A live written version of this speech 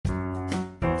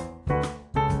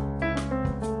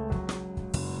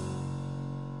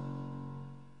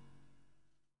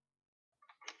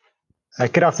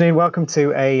Good afternoon. Welcome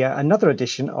to another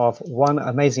edition of One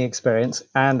Amazing Experience.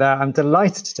 And I'm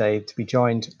delighted today to be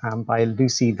joined by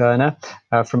Lucy Werner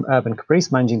from Urban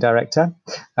Caprice, Managing Director.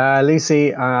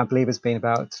 Lucy, I believe, has been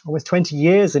about almost 20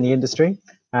 years in the industry,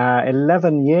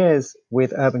 11 years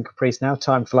with Urban Caprice now.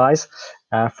 Time flies.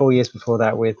 4 years before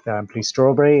that with Blue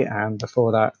Strawberry, and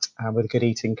before that with a Good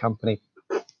Eating Company.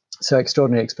 So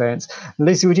extraordinary experience.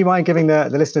 Lucy, would you mind giving the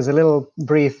listeners a little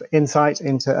brief insight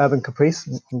into Urban Caprice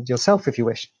and yourself, if you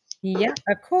wish? Yeah,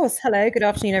 of course. Hello, good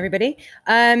afternoon, everybody.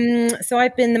 So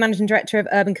I've been the managing director of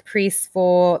Urban Caprice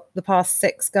for the past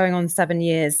 6, going on 7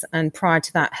 years, and prior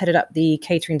to that, headed up the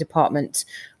catering department.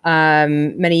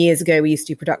 Many years ago, we used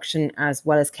to do production as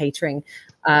well as catering.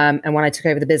 And when I took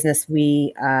over the business,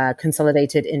 we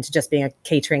consolidated into just being a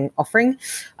catering offering.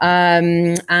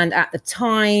 And at the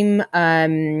time,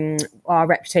 our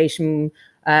reputation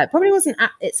probably wasn't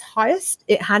at its highest.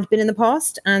 It had been in the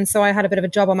past. And so I had a bit of a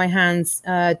job on my hands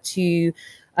to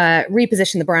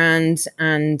reposition the brand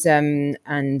and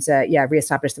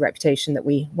reestablish the reputation that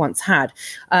we once had.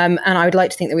 And I would like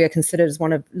to think that we are considered as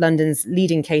one of London's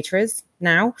leading caterers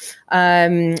now.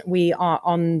 We are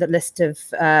on the list of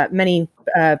on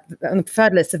the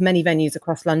preferred list of many venues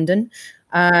across London.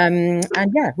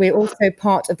 We're also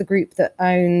part of the group that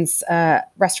owns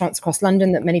restaurants across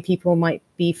London that many people might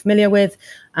be familiar with,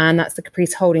 and that's the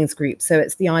Caprice Holdings Group. So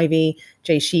it's the Ivy,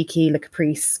 Jay Sheeky, Le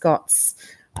Caprice, Scott's,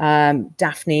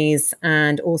 Daphne's,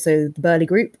 and also the Burley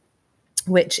Group,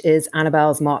 which is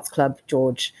Annabelle's, Mark's Club,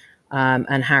 George,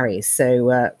 and Harry's.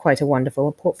 So quite a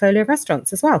wonderful portfolio of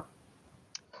restaurants as well.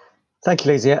 Thank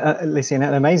you, Lucy. Lucy, an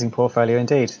amazing portfolio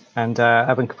indeed. And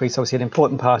Urban Caprice, obviously an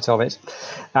important part of it.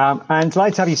 And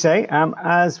delighted to have you say,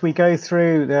 as we go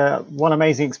through the One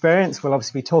Amazing Experience, we'll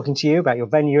obviously be talking to you about your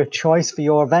venue of choice for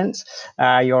your event,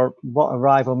 what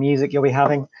arrival music you'll be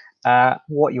having,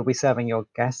 what you'll be serving your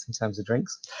guests in terms of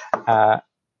drinks,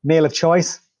 meal of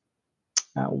choice,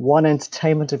 one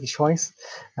entertainment of your choice,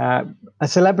 a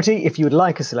celebrity, if you would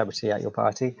like a celebrity at your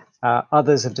party.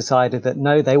 Others have decided that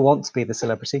no, they want to be the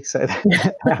celebrity, so they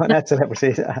want that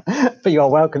celebrity, but you're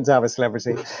welcome to have a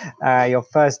celebrity. Your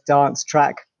first dance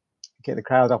track, get the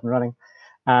crowd up and running.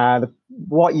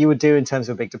 What you would do in terms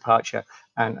of a big departure,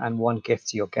 and one gift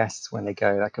to your guests when they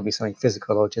go. That could be something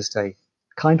physical or just a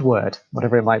kind word,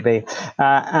 whatever it might be.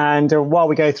 And while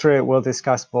we go through it, we'll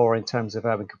discuss more in terms of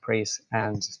Urban Caprice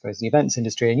and I suppose the events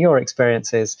industry and your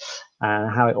experiences and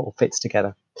how it all fits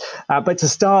together. But to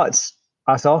start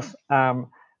us off,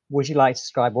 would you like to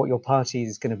describe what your party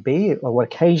is going to be, or what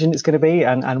occasion it's going to be,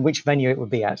 and which venue it would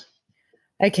be at?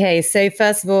 Okay, so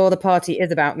first of all, the party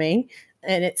is about me,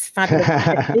 and it's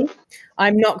fabulous.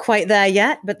 I'm not quite there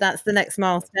yet, but that's the next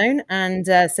milestone. And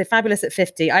so fabulous at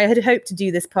 50. I had hoped to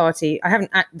do this party.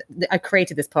 I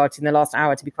created this party in the last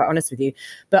hour, to be quite honest with you,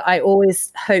 but I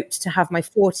always hoped to have my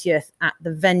 40th at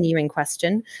the venue in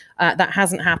question. That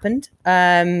hasn't happened.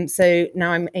 So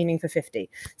now I'm aiming for 50.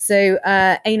 So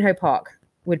Aynhoe Park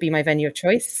would be my venue of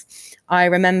choice. I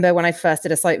remember when I first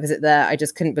did a site visit there, I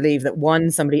just couldn't believe that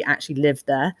somebody actually lived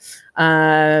there.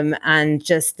 And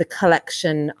just the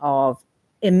collection of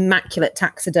immaculate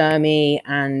taxidermy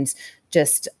and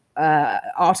just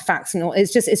artifacts and all.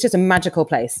 It's just a magical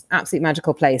place, absolute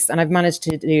magical place. And I've managed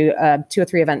to do 2 or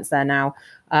 3 events there now.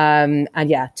 And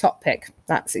yeah, top pick.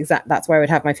 That's where I would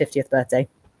have my 50th birthday.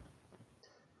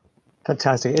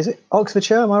 Fantastic. Is it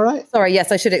Oxfordshire? Am I right? Sorry,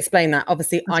 yes, I should explain that.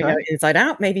 Obviously, that's I know it inside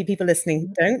out. Maybe people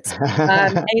listening don't.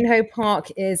 Aynhoe Park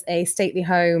is a stately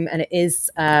home, and it is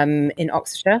in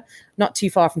Oxfordshire, not too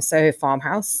far from Soho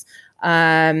Farmhouse.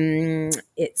 It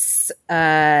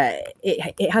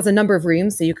has a number of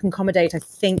rooms, so you can accommodate, I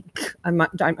think, I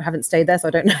haven't stayed there, so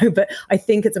I don't know, but I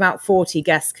think it's about 40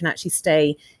 guests can actually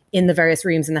stay in the various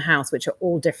rooms in the house, which are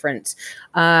all different.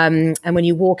 And when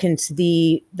you walk into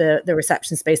the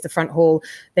reception space, the front hall,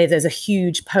 there's a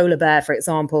huge polar bear, for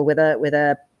example, with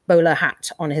a bowler hat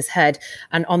on his head.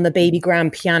 And on the baby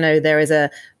grand piano, there is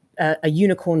a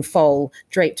unicorn foal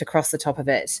draped across the top of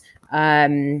it.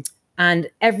 And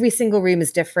every single room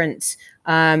is different.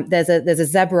 There's a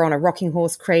zebra on a rocking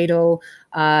horse cradle.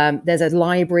 There's a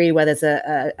library where there's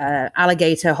a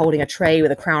alligator holding a tray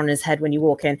with a crown on his head when you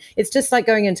walk in. It's just like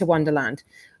going into Wonderland.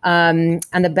 And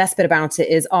the best bit about it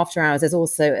is after hours, there's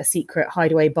also a secret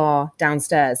hideaway bar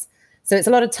downstairs. So it's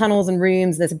a lot of tunnels and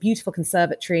rooms. There's a beautiful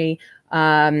conservatory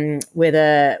with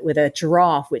a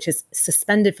giraffe, which is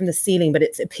suspended from the ceiling, but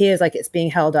it appears like it's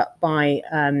being held up by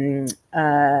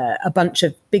a bunch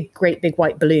of great big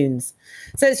white balloons.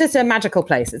 So it's just a magical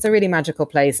place. It's a really magical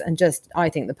place, and just, I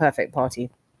think, the perfect party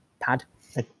pad.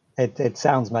 It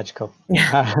sounds magical.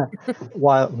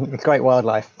 Great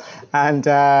wildlife. And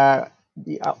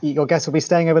your guests will be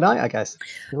staying overnight, I guess.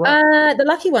 The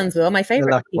lucky ones will. My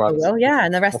favorite people will. Yeah,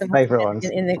 and the rest of them will be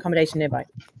in the accommodation nearby.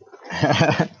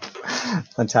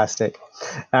 Fantastic.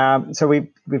 So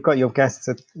we've got your guests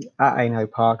at Aynhoe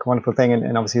Park, a wonderful thing,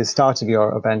 and obviously the start of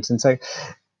your event. And so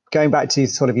going back to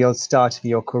sort of your start of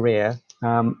your career,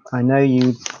 I know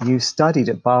you studied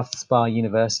at Bath Spa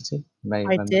University.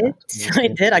 I did.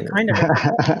 I kind of.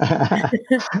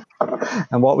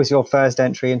 And what was your first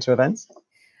entry into events?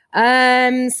 So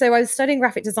I was studying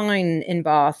graphic design in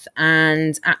Bath,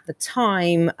 and at the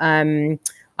time,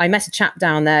 I met a chap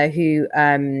down there who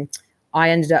I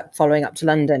ended up following up to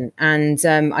London, and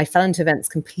I fell into events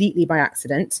completely by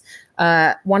accident.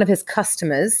 One of his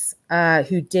customers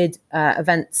who did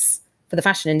events for the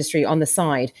fashion industry on the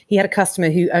side, he had a customer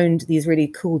who owned these really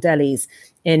cool delis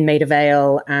in Maida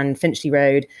Vale and Finchley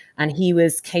Road, and he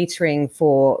was catering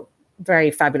for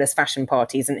very fabulous fashion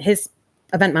parties, and his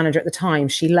event manager at the time,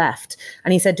 she left,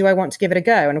 and he said, do I want to give it a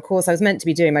go? And of course I was meant to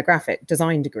be doing my graphic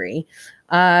design degree,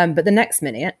 but the next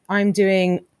minute I'm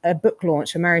doing a book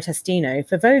launch for Mary Testino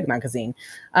for Vogue magazine.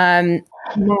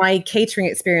 My catering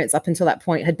experience up until that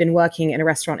point had been working in a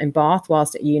restaurant in Bath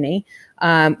whilst at uni,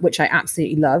 which I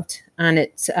absolutely loved. And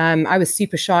I was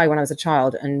super shy when I was a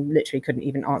child and literally couldn't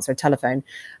even answer a telephone.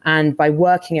 And by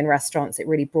working in restaurants, it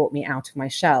really brought me out of my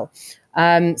shell.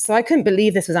 So I couldn't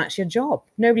believe this was actually a job.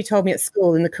 Nobody told me at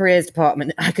school in the careers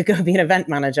department that I could go be an event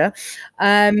manager.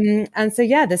 And so,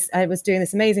 yeah, I was doing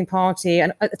this amazing party.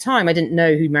 And at the time, I didn't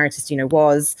know who Mary Testino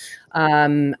was.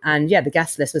 And yeah, the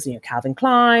guest list was, Calvin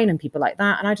Klein and people like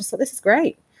that. And I just thought, this is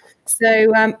great.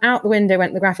 So out the window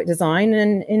went the graphic design,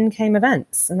 and in came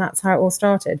events. And that's how it all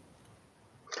started.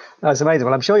 That's amazing.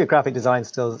 Well, I'm sure your graphic design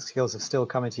skills have still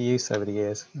come into use over the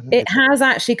years. It has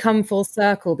actually come full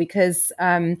circle because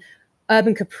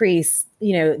Urban Caprice,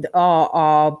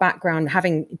 our background,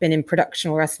 having been in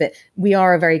production or the rest of it, we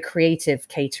are a very creative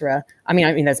caterer. I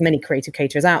mean, there's many creative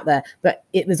caterers out there, but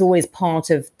it was always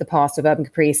part of the past of Urban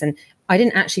Caprice. And I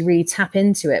didn't actually really tap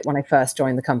into it when I first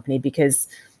joined the company because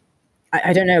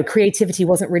I don't know, creativity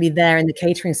wasn't really there in the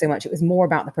catering so much. It was more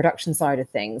about the production side of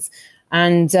things.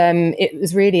 And it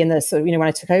was really in the sort of, when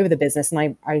I took over the business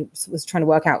and I was trying to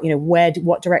work out,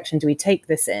 what direction do we take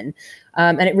this in?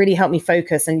 And it really helped me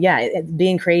focus. And yeah,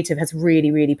 being creative has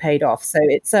really, really paid off. So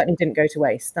it certainly didn't go to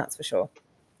waste. That's for sure.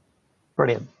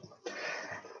 Brilliant.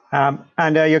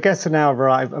 And your guests are now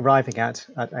arriving at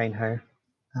Aynhoe.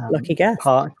 Lucky guess.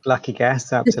 Park. Lucky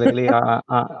guess, absolutely.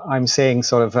 I'm seeing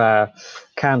sort of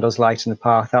candles lighting the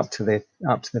path up to the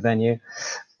venue,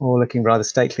 all looking rather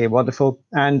stately and wonderful.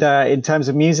 And in terms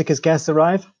of music, as guests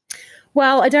arrive?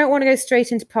 Well, I don't want to go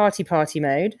straight into party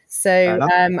mode. So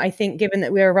I think given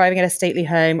that we're arriving at a stately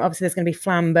home, obviously there's going to be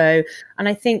flambeau, and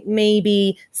I think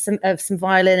maybe some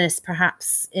violinists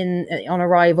perhaps on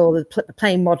arrival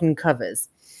playing modern covers.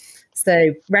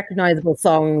 So recognizable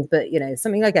songs, but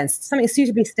something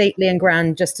suitably stately and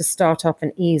grand just to start off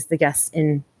and ease the guests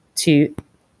into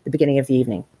the beginning of the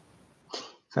evening.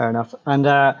 Fair enough. And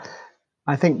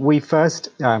I think we first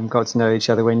got to know each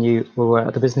other when you were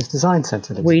at the Business Design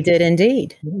Centre. We did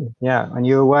indeed. Yeah, and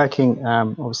you were working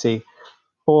obviously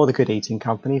for the Good Eating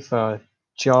Company for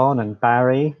John and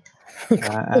Barry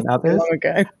and others. Long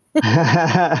ago.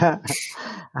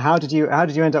 How did you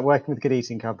end up working with the Good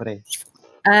Eating Company?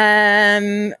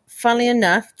 Funnily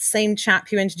enough, the same chap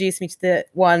who introduced me to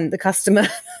the customer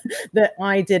that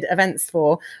I did events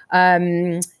for,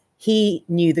 he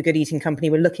knew the Good Eating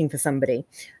Company were looking for somebody,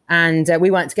 and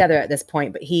we weren't together at this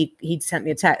point, but he'd sent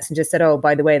me a text and just said, oh,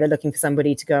 by the way, they're looking for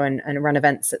somebody to go and run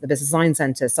events at the Business Design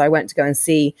Centre. So I went to go and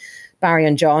see Barry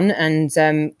and John,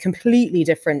 and completely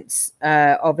different,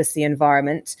 obviously,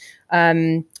 environment.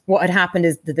 What had happened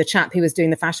is the chap who was doing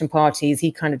the fashion parties,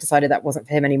 he kind of decided that wasn't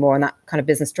for him anymore, and that kind of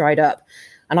business dried up.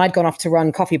 And I'd gone off to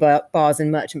run coffee bars in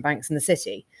merchant banks in the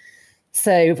city.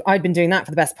 So I'd been doing that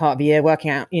for the best part of a year, working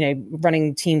out,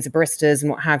 running teams of baristas and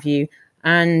what have you.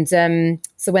 And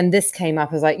so when this came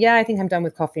up, I was like, yeah, I think I'm done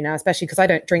with coffee now, especially because I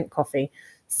don't drink coffee.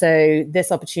 So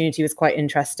this opportunity was quite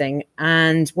interesting.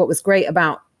 And what was great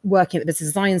about working at the Business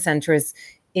Design Centre is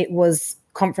it was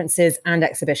conferences and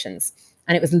exhibitions.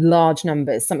 And it was large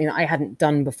numbers, something that I hadn't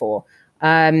done before.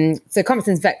 So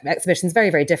conferences and exhibitions, very,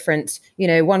 very different.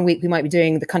 1 week we might be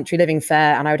doing the Country Living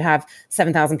Fair, and I would have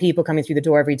 7,000 people coming through the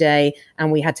door every day,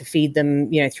 and we had to feed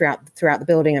them, throughout the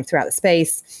building and throughout the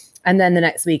space. And then the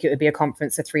next week it would be a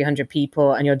conference of 300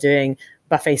 people, and you're doing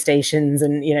buffet stations,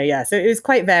 and so it was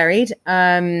quite varied.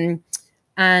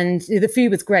 And the food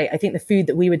was great. I think the food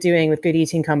that we were doing with Good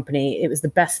Eating Company, it was the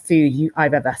best food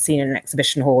I've ever seen in an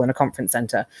exhibition hall in a conference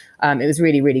centre. It was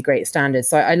really, really great standards.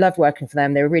 So I loved working for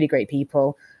them. They were really great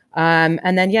people.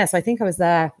 And then, yes, I think I was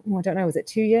there, I don't know, was it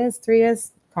 2 years, 3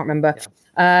 years? Can't remember.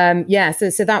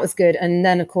 So that was good. And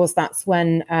then, of course, that's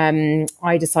when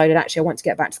I decided, actually, I want to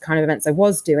get back to the kind of events I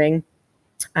was doing.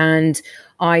 And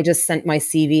I just sent my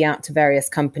CV out to various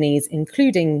companies,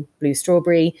 including Blue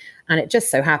Strawberry. And it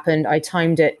just so happened I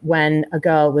timed it when a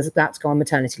girl was about to go on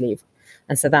maternity leave.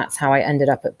 And so that's how I ended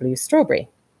up at Blue Strawberry.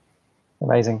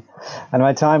 Amazing. And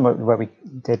my time where we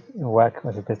did work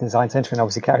with the Business Design Centre and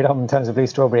obviously carried on in terms of Blue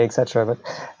Strawberry, etc. But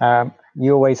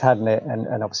you always had it,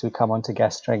 and obviously we come on to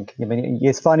guest drink. I mean,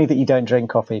 it's funny that you don't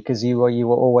drink coffee, because you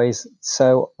were always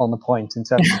so on the point in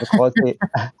terms of the quality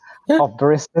of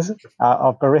baristas,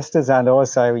 and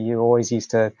also you always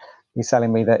used to be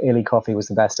telling me that Illy coffee was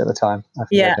the best at the time. I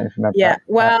don't know if you remember that.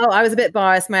 Well, I was a bit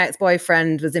biased. My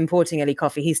ex-boyfriend was importing Illy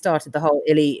coffee. He started the whole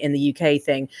Illy in the UK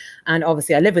thing. And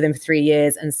obviously I lived with him for 3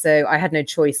 years. And so I had no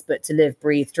choice but to live,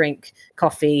 breathe, drink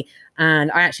coffee.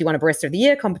 And I actually won a Barista of the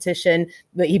Year competition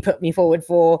that he put me forward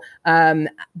for.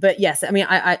 But yes, I mean,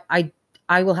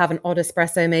 I will have an odd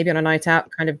espresso maybe on a night out,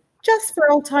 kind of just for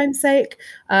old time's sake.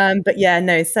 But yeah,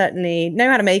 no, certainly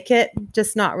know how to make it,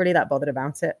 just not really that bothered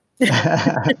about it.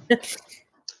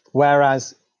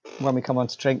 Whereas when we come on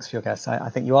to drinks for your guests, I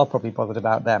think you are probably bothered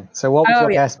about them. So what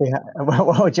would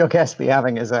what would your guest be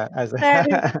having as a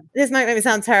This might make me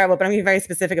sound terrible, but I'm being very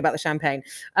specific about the champagne.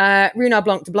 Ruinart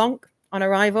Blanc de Blanc on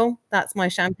arrival. That's my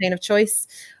champagne of choice.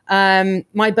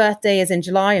 My birthday is in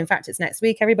July. In fact, it's next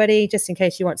week, everybody, just in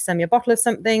case you want to send me a bottle of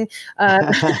something.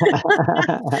 The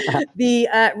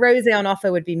rosé on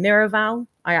offer would be Miraval.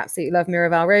 I absolutely love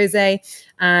Miraval rosé.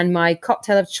 And my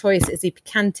cocktail of choice is the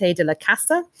Picante de la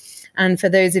Casa. And for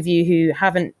those of you who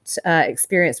haven't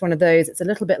experienced one of those, it's a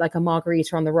little bit like a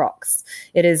margarita on the rocks.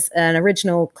 It is an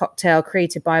original cocktail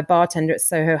created by a bartender at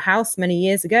Soho House many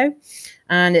years ago.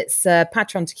 And it's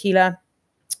Patron tequila,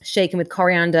 shaken with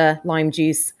coriander, lime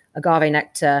juice, agave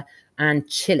nectar, and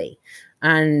chili.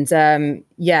 And and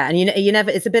you never,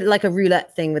 it's a bit like a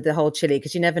roulette thing with the whole chili,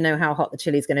 because you never know how hot the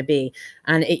chili is going to be.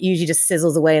 And it usually just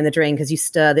sizzles away in the drink as you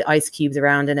stir the ice cubes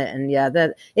around in it. And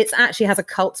it actually has a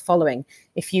cult following.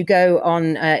 If you go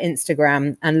on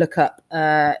Instagram and look up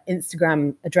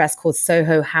Instagram address called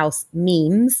Soho House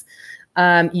Memes,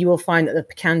 you will find that the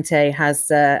Picante has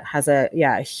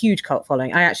a huge cult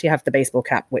following. I actually have the baseball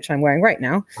cap, which I'm wearing right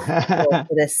now for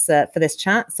this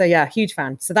chat. So yeah, huge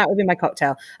fan. So that would be my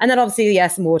cocktail, and then obviously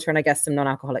some water and I guess some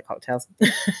non-alcoholic cocktails.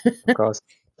 Of course.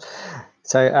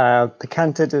 So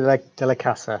Picante de la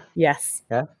Casa. Yes.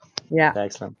 Yeah.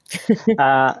 Excellent.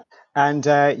 And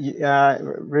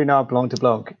Ruinart Blanc de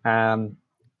Blanc.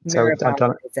 Miraval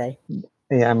rosé.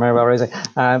 Yeah, Miraval rosé.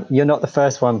 You're not the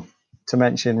first one to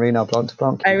mention Ruinart Blanc de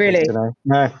Blanc. Oh, really?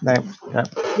 No.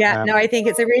 Yeah, no, I think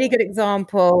it's a really good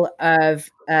example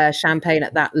of champagne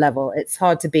at that level. It's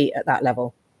hard to beat at that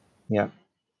level. Yeah.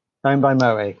 Owned by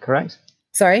Moët, correct?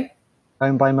 Sorry?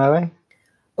 Owned by Moët?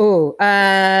 Oh,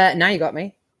 now you got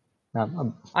me.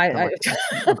 I'm I'm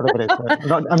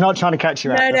not trying to catch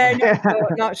you out. No,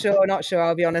 not sure.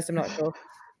 I'll be honest, I'm not sure.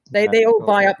 They all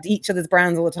buy up each other's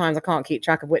brands all the time. I can't keep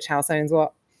track of which house owns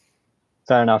what.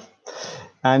 Fair enough.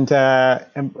 And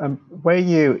were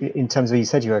you, in terms of, you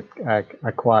said you were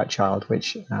a quiet child,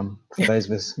 which for those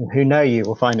of us who know you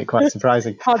will find it quite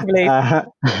surprising. Hard to believe.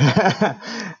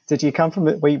 Did you come from,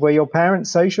 were your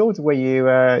parents social? Were you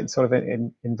sort of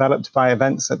enveloped by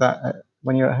events at that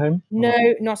when you were at home?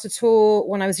 No, not at all.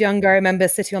 When I was younger, I remember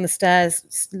sitting on the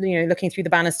stairs, looking through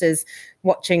the banisters,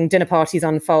 watching dinner parties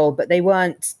unfold, but they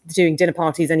weren't doing dinner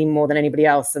parties any more than anybody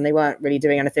else, and they weren't really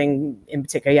doing anything in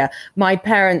particular. Yeah, my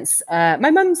parents, my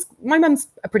mum's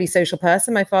a pretty social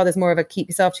person. My father's more of a keep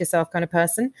yourself to yourself kind of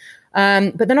person,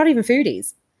 but they're not even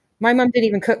foodies. My mum didn't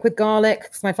even cook with garlic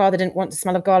because my father didn't want the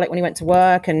smell of garlic when he went to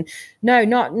work. And no,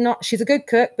 not. She's a good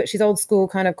cook, but she's old school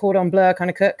kind of cordon bleu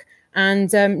kind of cook.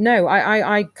 And no,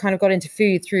 I kind of got into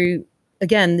food through,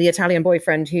 again, the Italian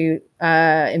boyfriend who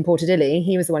imported Illy.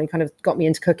 He was the one who kind of got me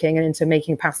into cooking and into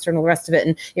making pasta and all the rest of it.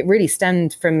 And it really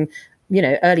stemmed from,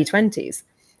 early 20s.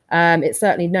 It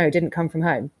certainly, didn't come from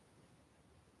home.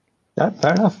 Yeah,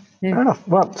 fair enough. Yeah. Fair enough.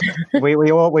 Well,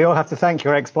 we all have to thank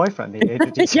your ex-boyfriend. Yeah,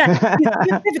 he's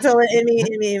pivotal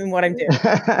in what I'm doing.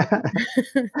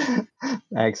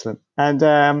 Excellent. And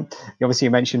obviously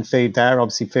you mentioned food there.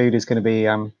 Obviously food is going to be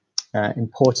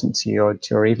important to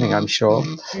your evening, I'm sure.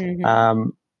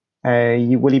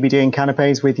 Mm-hmm. Will you be doing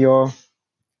canapes with your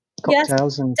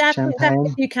cocktails and definitely a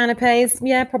champagne. few canapes.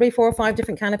 Yeah, probably 4 or 5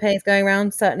 different canapes going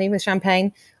around, certainly with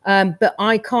champagne. But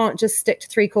I can't just stick to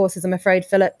 3 courses, I'm afraid,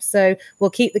 Philip. So we'll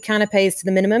keep the canapes to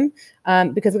the minimum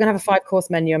because we're going to have a 5-course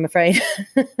menu, I'm afraid.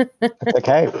 It's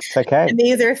okay. It's okay. And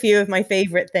these are a few of my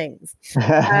favorite things.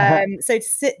 So to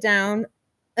sit down,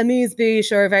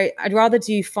 amuse-bouche or I'd rather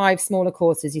do 5 smaller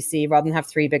courses, you see, rather than have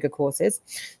 3 bigger courses.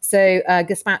 So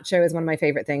gazpacho is one of my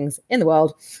favorite things in the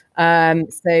world.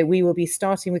 So we will be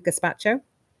starting with gazpacho.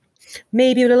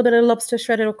 Maybe a little bit of lobster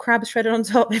shredded or crab shredded on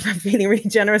top if I'm feeling really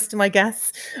generous to my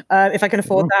guests, if I can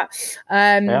afford that.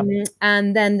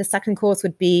 And then the second course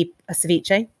would be a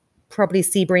ceviche, probably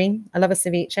sea bream. I love a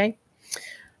ceviche.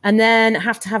 And then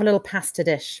have to have a little pasta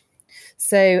dish.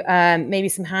 So maybe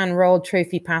some hand-rolled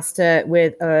trophy pasta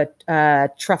with a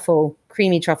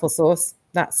creamy truffle sauce.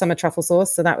 That's summer truffle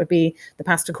sauce. So that would be the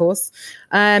pasta course.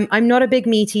 I'm not a big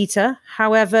meat eater.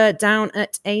 However, down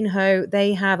at Ainhoe,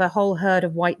 they have a whole herd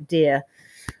of white deer.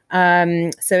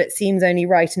 So it seems only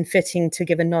right and fitting to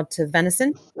give a nod to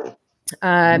venison.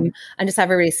 And just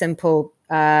have a really simple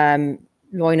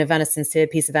loin of venison, seared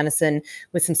piece of venison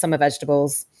with some summer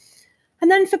vegetables.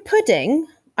 And then for pudding,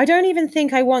 I don't even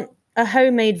think I want a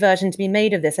homemade version to be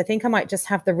made of this. I think I might just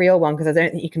have the real one because I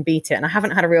don't think you can beat it. And I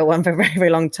haven't had a real one for a very, very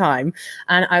long time.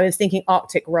 And I was thinking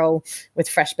Arctic roll with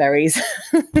fresh berries.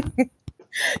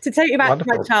 To take you back to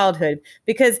my childhood,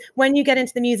 because when you get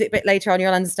into the music bit later on,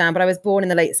 you'll understand, but I was born in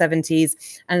the late 70s.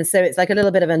 And so it's like a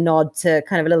little bit of a nod to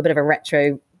kind of a little bit of a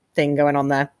retro thing going on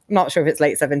there. I'm not sure if it's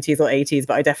late 70s or 80s,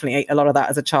 but I definitely ate a lot of that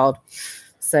as a child.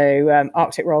 So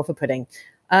Arctic roll for pudding.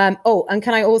 And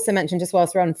can I also mention, just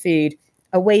whilst we're on food,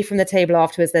 away from the table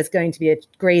afterwards, there's going to be a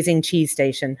grazing cheese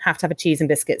station. Have to have a cheese and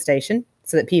biscuit station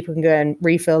so that people can go and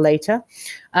refill later.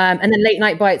 And then late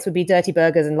night bites would be dirty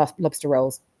burgers and lobster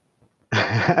rolls.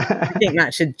 I think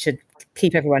that should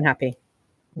keep everyone happy.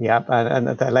 Yeah, and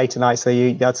the later nights,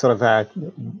 so that's sort of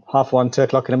 1:30, 2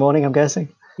 o'clock in the morning, I'm guessing.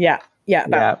 Yeah.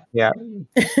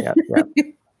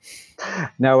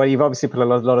 No, well, you've obviously put a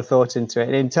lot of thought into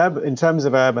it. In terms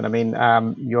of urban, I mean,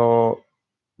 you're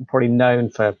probably known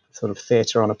for sort of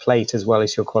theatre on a plate as well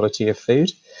as your quality of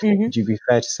food. Would you be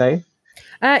fair to say?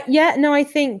 I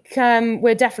think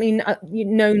we're definitely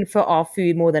known for our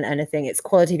food more than anything. It's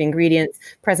quality of ingredients,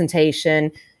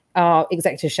 presentation. Our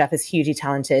executive chef is hugely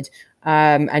talented,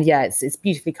 and it's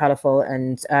beautifully colourful,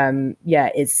 and I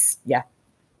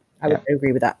would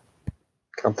agree with that.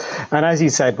 Cool. And as you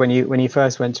said, when you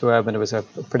first went to Urban, there was a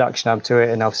production arm to it,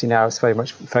 and obviously now it's very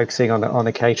much focusing on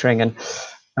the catering,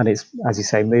 and it's, as you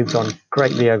say, moved on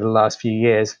greatly over the last few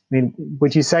years. I mean,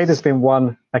 would you say there's been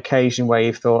one occasion where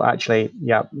you've thought, actually,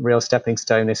 real stepping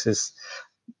stone,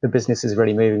 the business is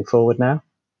really moving forward now?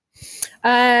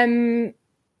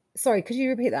 Sorry, could you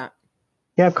repeat that?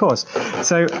 Yeah, of course.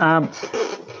 So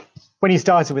when you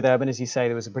started with Urban, as you say,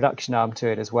 there was a production arm to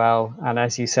it as well. And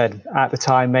as you said, at the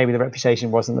time, maybe the reputation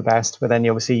wasn't the best, but then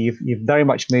obviously you've very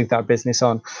much moved that business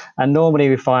on. And normally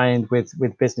we find with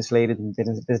business leaders and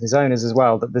business owners as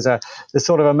well, that there's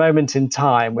sort of a moment in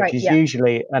time, which is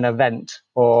usually an event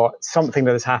or something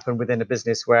that has happened within a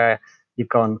business where you've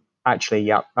gone, actually,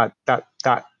 that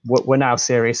we're now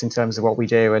serious in terms of what we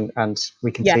do, and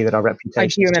we can see that our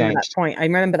reputation has changed. I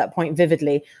remember that point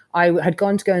vividly. I had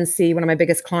gone to go and see one of my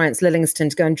biggest clients,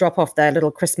 Lillingston, to go and drop off their little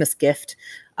Christmas gift.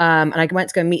 And I went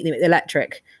to go and meet them at the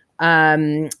Electric.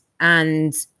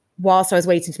 And whilst I was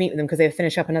waiting to meet with them, because they would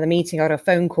finish up another meeting, I got a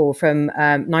phone call from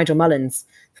Nigel Mullins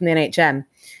from the NHM.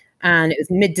 And it was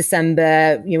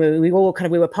mid-December, we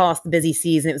were past the busy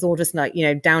season. It was all just like,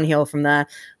 downhill from there,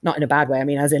 not in a bad way. I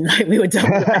mean, as in like we were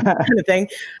done with that kind of thing.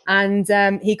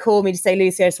 And he called me to say,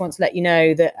 Lucy, I just want to let you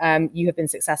know that you have been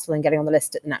successful in getting on the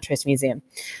list at the Natural History Museum.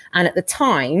 And at the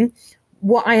time,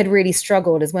 what I had really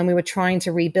struggled is when we were trying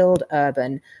to rebuild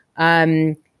Urban,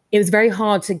 it was very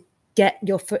hard to get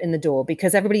your foot in the door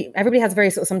because everybody has very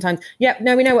sort of sometimes, we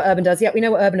know what Urban does. We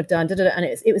know what Urban have done. And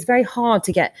it was very hard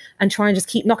to get and try and just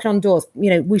keep knocking on doors.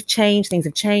 We've changed, things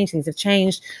have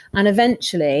changed. And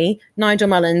eventually Nigel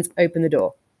Mullins opened the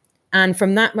door. And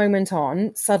from that moment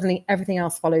on, suddenly everything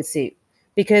else followed suit.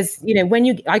 Because,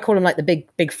 I call them like the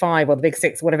big 5 or the big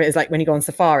 6, whatever it is, like when you go on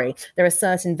safari, there are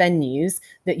certain venues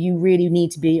that you really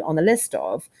need to be on the list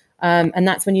of. And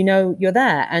that's when you're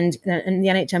there. And the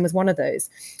NHM was one of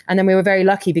those. And then we were very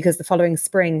lucky because the following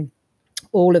spring,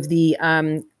 all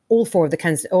 4 of the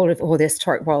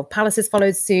historic royal palaces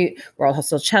followed suit, Royal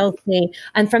Hostel Chelsea.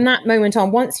 And from that moment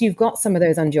on, once you've got some of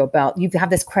those under your belt, you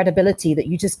have this credibility that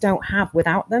you just don't have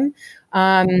without them.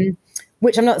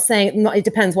 Which I'm not saying, it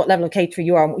depends what level of caterer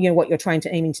you are, what you're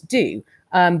aiming to do.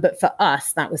 But for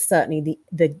us, that was certainly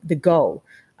the goal.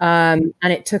 And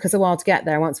it took us a while to get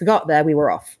there. Once we got there, we were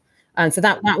off. And so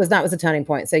that was a turning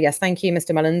point. So yes, thank you,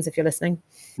 Mr. Mullins, if you're listening.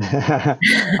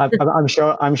 I'm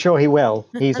sure he will.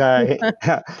 He's I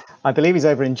believe he's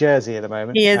over in Jersey at the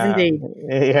moment. He is indeed.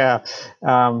 Yeah.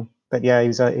 But yeah, he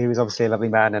was obviously a lovely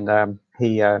man, and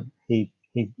he said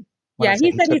he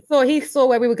saw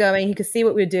where we were going. He could see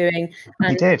what we were doing,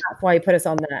 and that's why he put us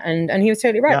on there. And he was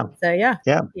totally right. Yeah. So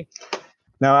yeah.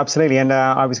 No, absolutely. And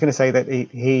I was going to say that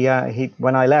he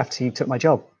when I left, he took my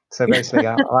job. So basically,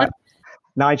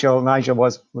 Nigel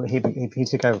he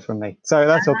took over from me. So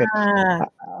that's all good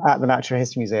at the Natural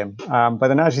History Museum. But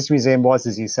the Natural History Museum was,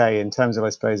 as you say, in terms of, I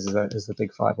suppose, as the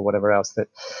Big Five or whatever else, that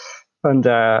and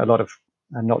a lot of,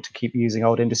 and not to keep using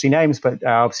old industry names, but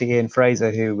obviously Ian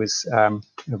Fraser, who was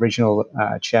original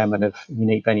chairman of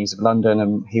Unique Venues of London,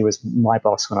 and he was my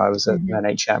boss when I was at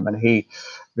NHM, and he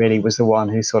really was the one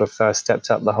who sort of first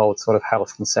stepped up the whole sort of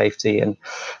health and safety and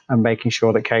making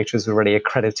sure that caterers were really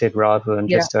accredited rather than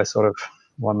just a sort of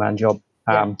one-man job.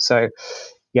 So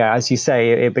yeah, as you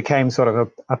say, it became sort of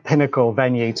a pinnacle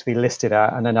venue to be listed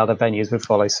at, and then other venues would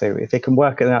follow suit. If they can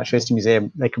work at the Natural History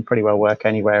Museum, they can pretty well work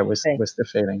anywhere. Was the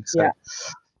feeling. So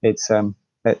it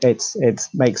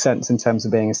makes sense in terms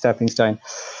of being a stepping stone.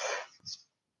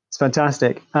 It's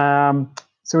fantastic.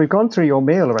 So we've gone through your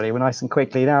meal already. We're nice and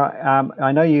quickly now.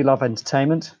 I know you love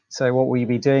entertainment. So what will you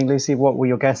be doing, Lucy? How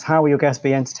will your guests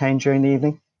be entertained during the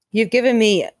evening? You've given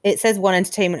me, it says one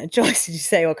entertainment of choice, did you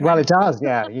say? Or it does,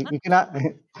 yeah. You can have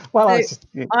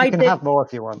more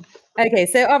if you want. Okay,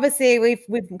 so obviously we've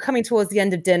coming towards the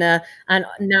end of dinner, and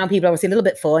now people are obviously a little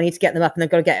bit full. I need to get them up, and they've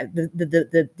got to get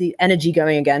the energy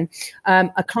going again.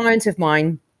 A client of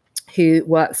mine who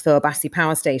works for Battersea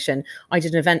Power Station, I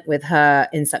did an event with her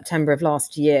in September of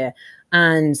last year.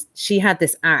 And she had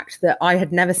this act that I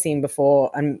had never seen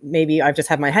before. And maybe I've just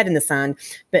had my head in the sand,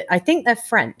 but I think they're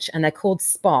French and they're called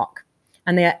Spark.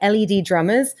 And they are LED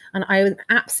drummers. And I was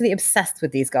absolutely obsessed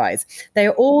with these guys. They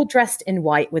are all dressed in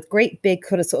white with great big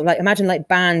sort of like, imagine like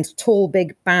tall,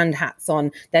 big band hats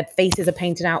on. Their faces are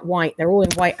painted out white. They're all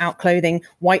in white out clothing,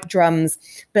 white drums.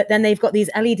 But then they've got these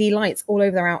LED lights all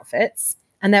over their outfits.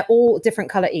 And they're all different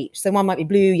color each. So one might be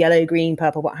blue, yellow, green,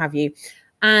 purple, what have you.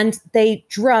 And they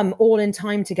drum all in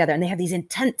time together, and they have these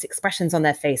intense expressions on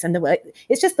their face. And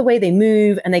it's just the way they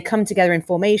move, and they come together in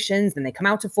formations, then they come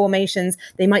out of formations.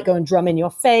 They might go and drum in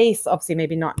your face. Obviously,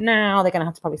 maybe not now. They're going to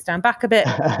have to probably stand back a bit.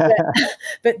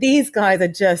 But these guys are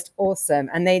just awesome.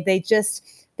 And they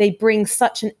bring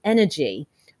such an energy.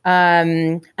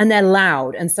 And they're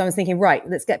loud. And so I was thinking, right,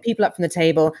 let's get people up from the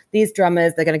table. These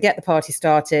drummers, they're going to get the party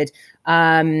started.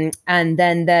 And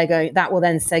then that will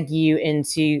then seg you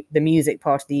into the music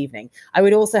part of the evening. I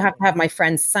would also have to have my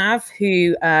friend Sav,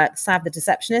 Sav the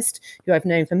Deceptionist, who I've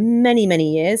known for many,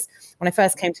 many years. When I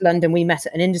first came to London, we met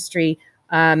at an industry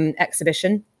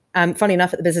exhibition. Funny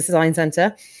enough, at the Business Design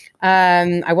Centre.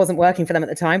 I wasn't working for them at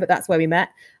the time, but that's where we met.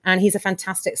 And he's a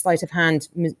fantastic sleight of hand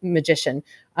magician.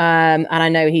 And I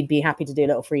know he'd be happy to do a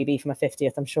little freebie for my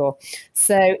 50th, I'm sure.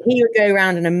 So he would go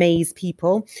around and amaze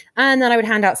people. And then I would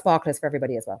hand out sparklers for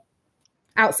everybody as well.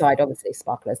 Outside, obviously,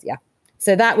 sparklers, yeah.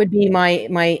 So that would be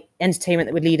my entertainment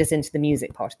that would lead us into the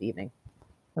music part of the evening.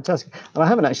 Fantastic. Well, I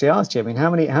haven't actually asked you, I mean, how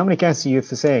many guests are you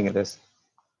foreseeing at this?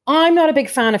 I'm not a big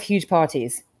fan of huge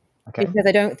parties. Okay. Because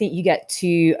I don't think you get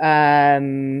to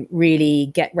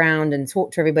really get round and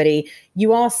talk to everybody.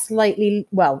 You are slightly,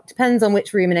 it depends on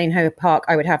which room in Aynhoe Park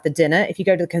I would have the dinner. If you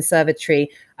go to the conservatory,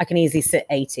 I can easily sit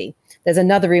 80. There's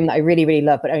another room that I really, really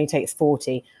love, but only takes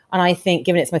 40. And I think,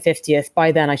 given it's my 50th,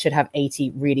 by then I should have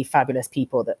 80 really fabulous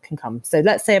people that can come. So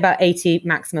let's say about 80,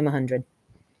 maximum 100.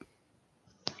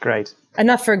 Great.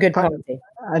 Enough for a good party.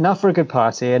 Enough for a good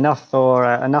party. Enough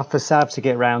for Sav to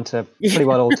get round to pretty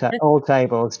well all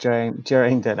tables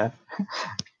during dinner,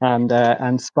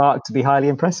 and Spark to be highly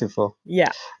impressive for.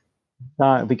 Yeah,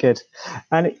 that would be good.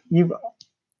 And you've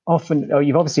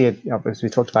obviously, as we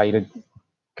talked about, you did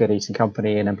Good Eating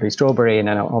Company and then Blue Strawberry, and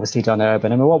then obviously done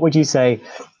Urban. I mean, what would you say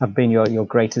have been your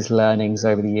greatest learnings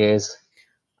over the years?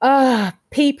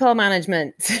 People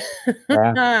management.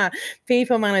 Yeah.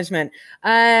 People management.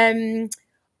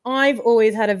 I've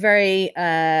always had a very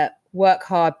work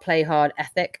hard, play hard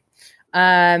ethic.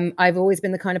 I've always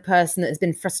been the kind of person that has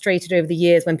been frustrated over the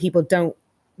years when people don't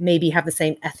maybe have the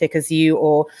same ethic as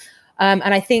you, and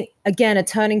I think, again, a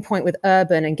turning point with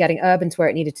Urban and getting Urban to where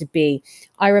it needed to be.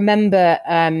 I remember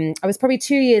I was probably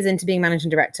 2 years into being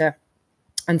managing director,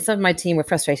 and some of my team were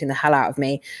frustrating the hell out of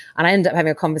me. And I ended up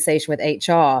having a conversation with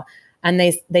HR, and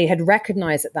they had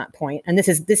recognized at that point, and this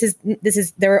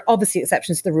is there are obviously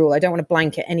exceptions to the rule. I don't want to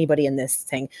blanket anybody in this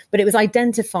thing, but it was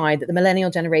identified that the millennial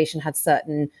generation had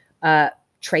certain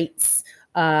traits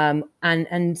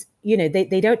And you know,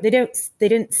 they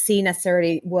don't see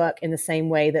necessarily work in the same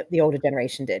way that the older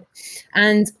generation did.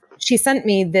 And she sent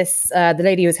me this, the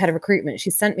lady who was head of recruitment, she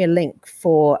sent me a link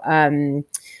for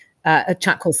a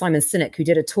chap called Simon Sinek, who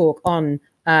did a talk on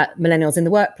millennials in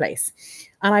the workplace.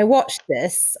 And I watched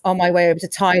this on my way over to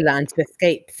Thailand to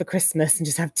escape for Christmas and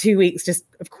just have 2 weeks just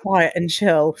of quiet and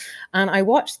chill. And I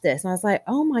watched this and I was like,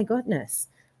 oh my goodness,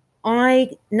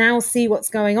 I now see what's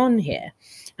going on here.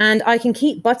 And I can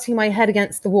keep butting my head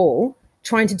against the wall,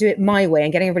 trying to do it my way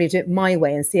and getting everybody to do it my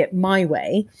way and see it my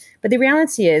way. But the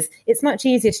reality is it's much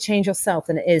easier to change yourself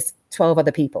than it is 12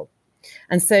 other people.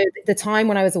 And so the time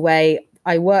when I was away,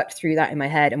 I worked through that in my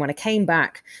head. And when I came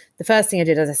back, the first thing I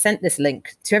did is I sent this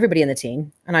link to everybody in the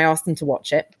team and I asked them to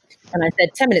watch it. And I said,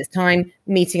 10 minutes time,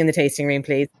 meeting in the tasting room,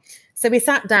 please. So we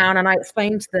sat down and I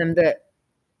explained to them that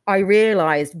I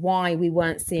realized why we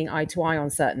weren't seeing eye to eye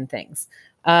on certain things.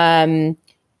 And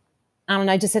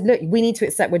I just said, look, we need to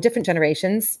accept we're different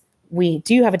generations. We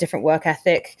do have a different work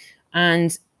ethic.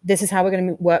 And this is how we're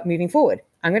going to work moving forward.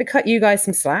 I'm going to cut you guys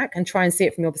some slack and try and see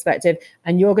it from your perspective.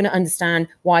 And you're going to understand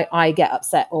why I get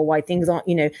upset or why things aren't,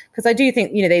 you know, because I do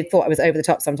think, you know, they thought I was over the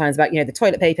top sometimes about, you know, the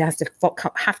toilet paper has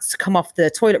to come off the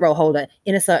toilet roll holder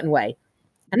in a certain way.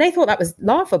 And they thought that was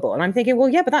laughable. And I'm thinking, well,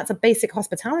 yeah, but that's a basic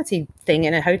hospitality thing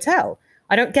in a hotel.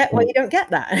 I don't get why you don't get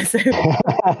that. So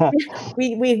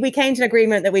we came to an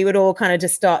agreement that we would all kind of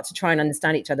just start to try and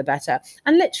understand each other better.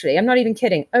 And literally, I'm not even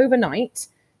kidding, overnight,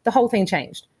 the whole thing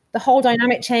changed. The whole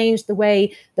dynamic changed, the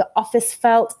way the office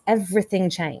felt, everything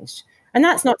changed. And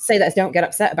that's not to say that I don't get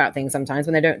upset about things sometimes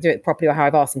when they don't do it properly or how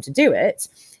I've asked them to do it.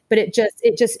 But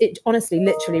it honestly,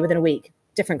 literally within a week,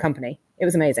 different company. It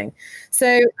was amazing.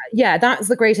 So yeah, that's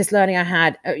the greatest learning I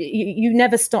had. You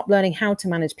never stop learning how to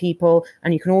manage people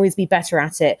and you can always be better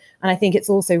at it. And I think it's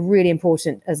also really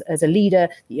important as a leader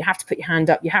that you have to put your hand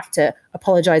up. You have to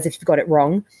apologize if you've got it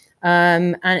wrong,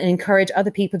 and encourage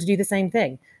other people to do the same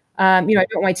thing. You know, I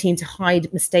don't want my team to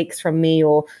hide mistakes from me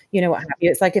or, you know, what have you.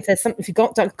 It's like if there's something, if you've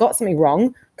got something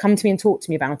wrong, come to me and talk to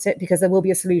me about it because there will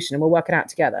be a solution and we'll work it out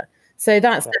together. So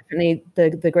that's definitely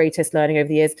the greatest learning over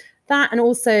the years. That, and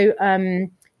also,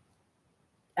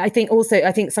 I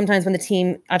think sometimes when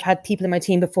I've had people in my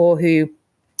team before who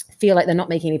feel like they're not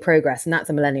making any progress, and that's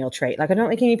a millennial trait. Like, I'm not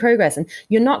making any progress, and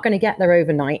you're not going to get there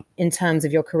overnight in terms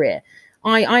of your career.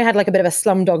 I had like a bit of a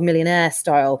Slumdog Millionaire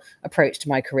style approach to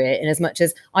my career, in as much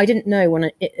as I didn't know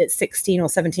when at 16 or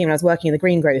 17 when I was working in the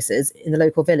greengrocers in the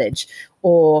local village,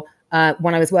 or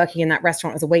when I was working in that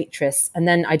restaurant as a waitress, and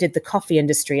then I did the coffee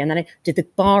industry, and then I did the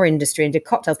bar industry and did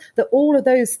cocktails, that all of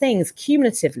those things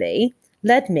cumulatively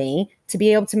led me to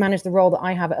be able to manage the role that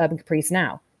I have at Urban Caprice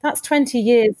now. That's 20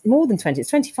 years, more than 20, it's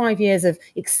 25 years of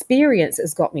experience that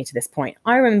has got me to this point.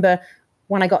 I remember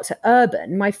when I got to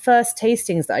Urban, my first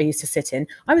tastings that I used to sit in,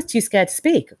 I was too scared to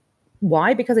speak.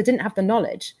 Why? Because I didn't have the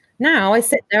knowledge. Now I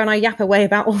sit there and I yap away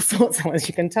about all sorts, as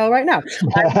you can tell right now.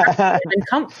 I'm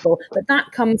uncomfortable, but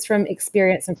that comes from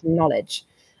experience and from knowledge.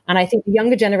 And I think the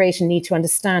younger generation need to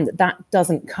understand that that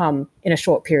doesn't come in a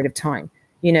short period of time.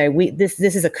 You know, this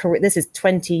is a career. This is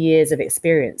 20 years of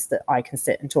experience that I can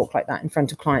sit and talk like that in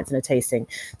front of clients in a tasting.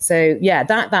 So yeah,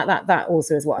 that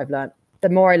also is what I've learned. The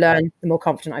more I learn, the more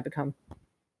confident I become.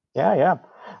 Yeah,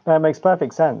 that makes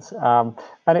perfect sense. And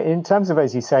in terms of,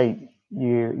 as you say,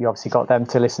 you obviously got them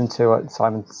to listen to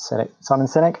Simon Sinek.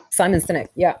 Simon Sinek,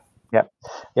 yeah.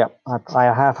 I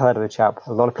have heard of the chap.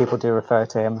 A lot of people do refer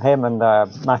to him and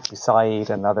Matthew Said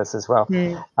and others as well.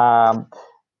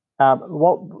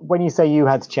 When you say you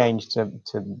had to change to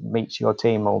meet your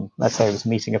team, or let's say it was a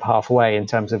meeting of halfway in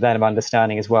terms of them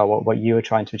understanding as well what you were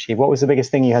trying to achieve, what was the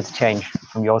biggest thing you had to change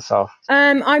from yourself?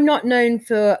 I'm not known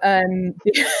for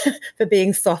for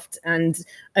being soft and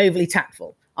overly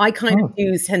tactful. I kind of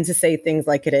do tend to say things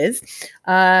like it is,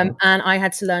 and I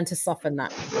had to learn to soften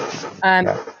that.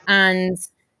 And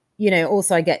you know,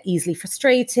 also I get easily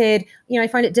frustrated. You know, I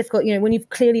find it difficult, you know, when you've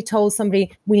clearly told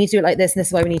somebody we need to do it like this and this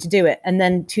is why we need to do it, and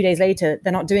then 2 days later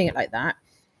they're not doing it like that.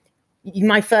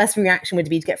 My first reaction would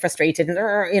be to get frustrated and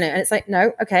you know, and it's like,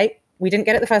 no, okay, we didn't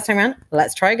get it the first time around,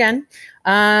 let's try again.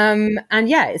 And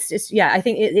yeah, it's just, yeah, I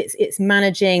think it's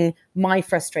managing my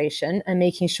frustration and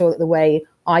making sure that the way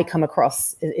I come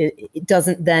across it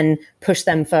doesn't then push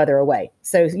them further away.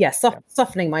 So yeah,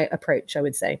 softening my approach, I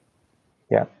would say.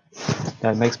 Yeah,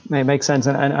 that makes sense,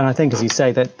 and I think, as you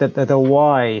say, that the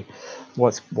why,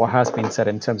 what has been said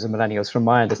in terms of millennials, from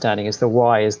my understanding, is the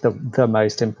why is the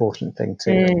most important thing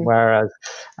to them. Whereas,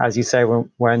 as you say,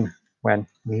 when when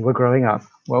we were growing up.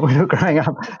 When we were growing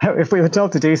up, if we were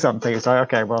told to do something, it's like,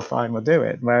 okay, well, fine, we'll do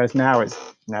it. Whereas now it's,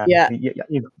 no, Yeah.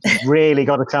 you've really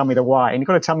got to tell me the why. And you've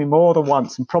got to tell me more than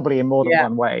once and probably in more than Yeah.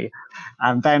 one way.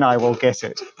 And then I will get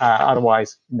it.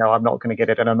 Otherwise, no, I'm not going to get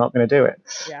it and I'm not going to do it.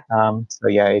 Yeah. So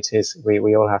yeah, it is.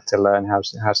 We all have to learn how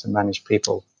to manage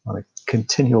people on a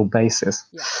continual basis.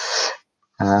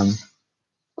 Yeah.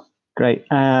 Great.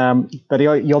 But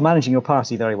you're managing your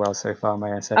party very well so far,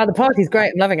 may I say? Oh, the party's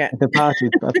great. I'm loving it. The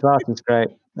party's great.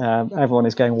 Everyone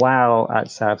is going wow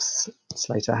at Sav's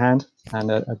Slater hand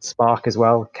and at Spark as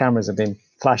well. Cameras have been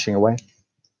flashing away.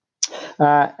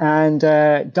 And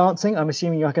dancing, I'm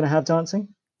assuming you're going to have dancing?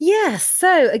 Yes.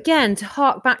 So again, to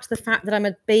hark back to the fact that I'm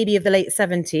a baby of the late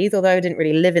 70s, although I didn't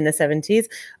really live in the 70s,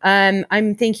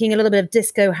 I'm thinking a little bit of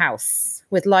disco house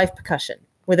with live percussion,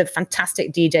 with a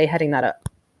fantastic DJ heading that up.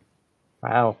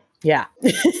 Wow. Yeah.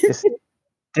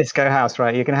 Disco house,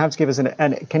 right? You're going to have to give us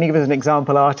can you give us an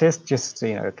example artist? Just,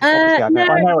 No,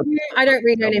 I don't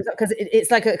really know names because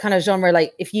it's like a kind of genre.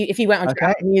 Like if you went on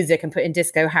Apple Music and put in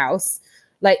disco house,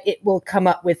 like it will come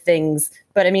up with things.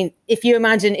 But I mean, if you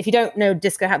don't know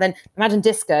disco house, then imagine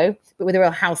disco, but with a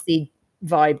real housey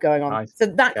vibe going on. Nice. So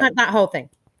that whole thing.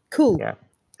 Cool. Yeah.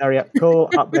 Very cool,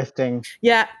 uplifting.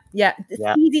 Yeah.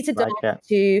 It's easy to dance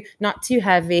to, not too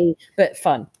heavy, but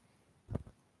fun.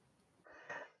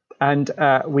 And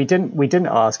we didn't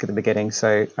ask at the beginning.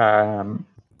 So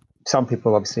some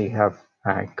people obviously have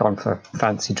gone for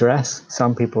fancy dress.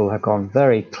 Some people have gone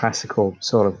very classical,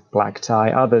 sort of black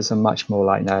tie. Others are much more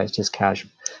like, no, it's just casual.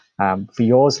 For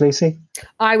yours, Lucy?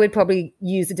 I would probably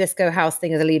use the disco house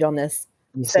thing as a lead on this.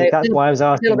 You see, that's why I was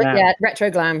asking that. Yeah,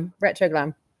 retro glam. Retro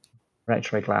glam.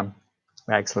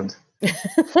 Excellent.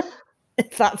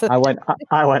 I went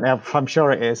up. I'm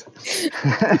sure it is.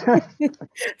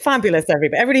 Fabulous,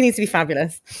 everybody needs to be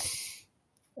fabulous.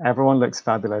 Everyone looks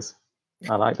fabulous.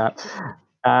 I like that.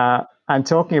 And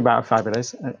talking about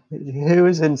fabulous, who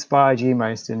has inspired you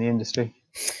most in the industry?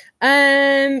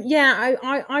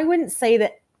 I wouldn't say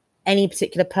that any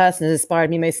particular person has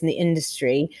inspired me most in the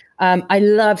industry. I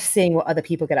love seeing what other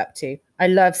people get up to. I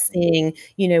love seeing,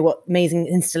 what amazing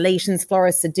installations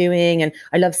florists are doing. And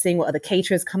I love seeing what other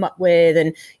caterers come up with.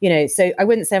 And, so I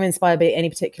wouldn't say I'm inspired by any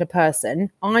particular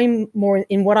person. I'm more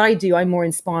in what I do. I'm more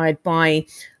inspired by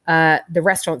the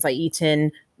restaurants I eat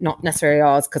in, not necessarily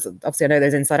ours, because obviously I know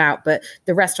those inside out, but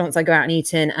the restaurants I go out and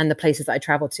eat in and the places that I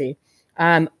travel to.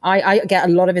 I get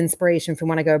a lot of inspiration from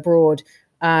when I go abroad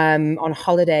on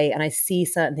holiday and I see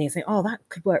certain things, think, oh, that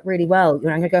could work really well. I'm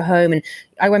going to go home. And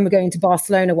I remember going to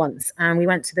Barcelona once and we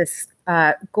went to this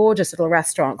gorgeous little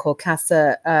restaurant called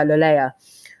Casa Lolea.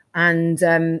 And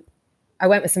I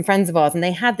went with some friends of ours and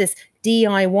they had this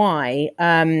DIY,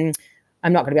 I'm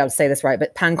not going to be able to say this right,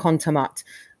 but pan con tomate.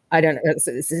 I don't know.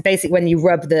 It's basically when you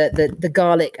rub the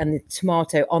garlic and the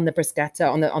tomato on the bruschetta,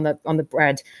 on the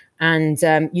bread, and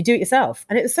you do it yourself.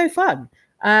 And it was so fun.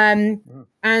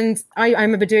 And I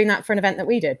remember doing that for an event that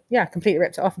we did. Yeah, completely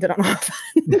ripped it off and did it on our phone,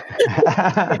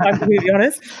 if I'm completely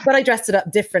honest. But I dressed it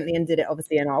up differently and did it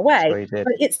obviously in our way.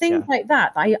 But it's things like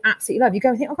that I absolutely love. You go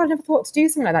and think, oh God, I never thought to do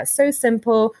something like that. So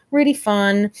simple, really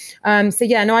fun.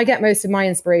 I get most of my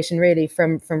inspiration really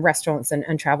from restaurants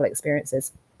and travel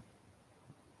experiences.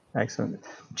 Excellent.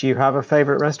 Do you have a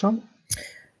favorite restaurant?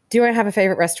 Do I have a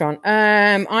favorite restaurant?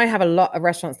 I have a lot of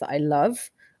restaurants that I love.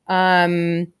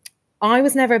 I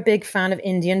was never a big fan of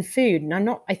Indian food. And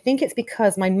I think it's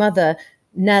because my mother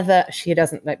she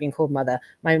doesn't like being called mother.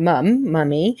 My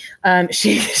mummy,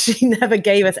 she never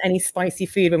gave us any spicy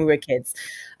food when we were kids.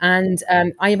 And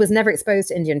I was never exposed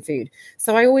to Indian food.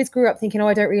 So I always grew up thinking,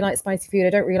 I don't really like spicy food.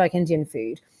 I don't really like Indian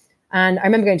food. And I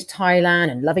remember going to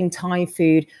Thailand and loving Thai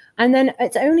food. And then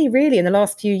it's only really in the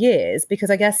last few years, because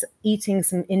I guess eating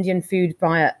some Indian food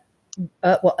via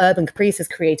what Urban Caprice has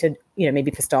created,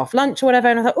 maybe for staff lunch or whatever.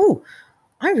 And I thought, oh,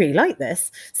 I really like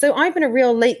this. So I've been a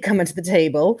real latecomer to the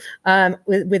table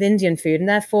with Indian food. And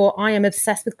therefore I am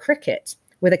obsessed with cricket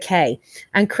with a K.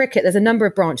 And cricket, there's a number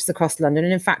of branches across London.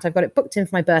 And in fact, I've got it booked in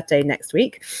for my birthday next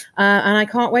week. And I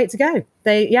can't wait to go.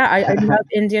 I love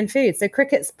Indian food. So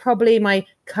cricket's probably my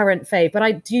current fave, but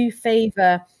I do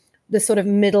favor the sort of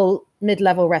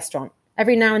mid-level restaurant.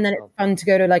 Every now and then it's fun to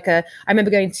go to I remember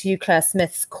going to Claire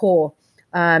Smith's Core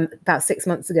about 6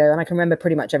 months ago. And I can remember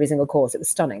pretty much every single course. It was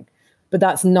stunning. But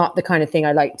that's not the kind of thing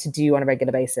I like to do on a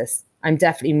regular basis. I'm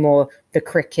definitely more the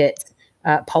cricket,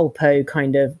 polpo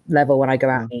kind of level when I go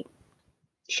out and eat.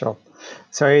 Sure.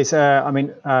 So it's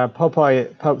polpo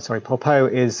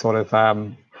is sort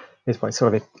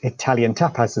of Italian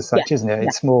tapas as such, isn't it?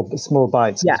 It's small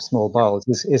bites, small bowls.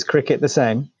 Is cricket the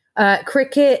same?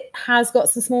 Cricket has got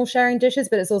some small sharing dishes,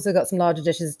 but it's also got some larger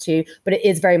dishes too. But it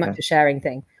is very much a sharing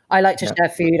thing. I like to share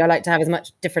food. I like to have as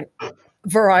much different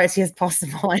variety as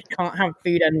possible. I can't have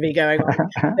food envy going on.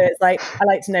 So it's like I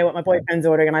like to know what my boyfriend's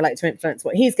ordering, and I like to influence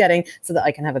what he's getting so that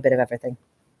I can have a bit of everything.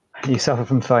 You suffer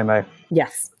from FOMO.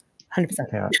 Yes,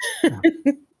 100%. Yeah.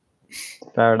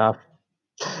 Fair enough.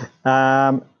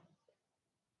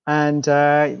 And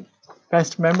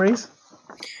best memories?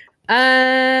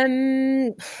 I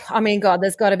mean, God,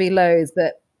 there's got to be loads,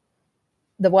 but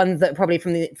the ones that probably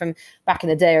from back in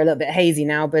the day are a little bit hazy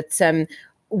now. But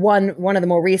one of the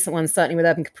more recent ones, certainly with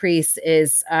Urban Caprice,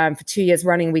 is for 2 years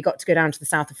running, we got to go down to the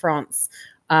south of France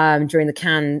during the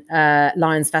Cannes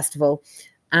Lions Festival.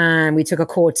 And we took a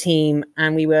core team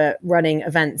and we were running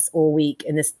events all week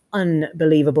in this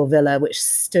unbelievable villa, which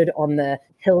stood on the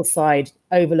hillside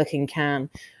overlooking Cannes.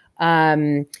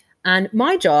 And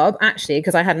my job, actually,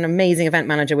 because I had an amazing event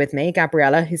manager with me,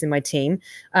 Gabriella, who's in my team,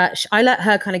 I let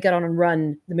her kind of get on and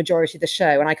run the majority of the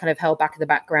show. And I kind of held back in the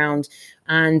background.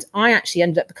 And I actually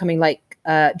ended up becoming like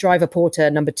driver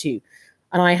porter number 2.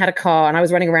 And I had a car and I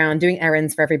was running around doing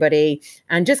errands for everybody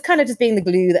and just kind of just being the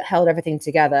glue that held everything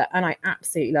together. And I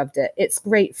absolutely loved it. It's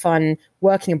great fun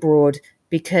working abroad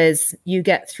because you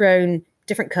get thrown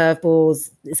different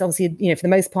curveballs. It's obviously, for the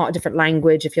most part, a different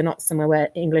language if you're not somewhere where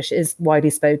English is widely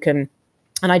spoken.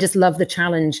 And I just love the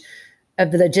challenge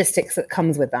of the logistics that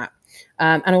comes with that.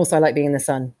 And also I like being in the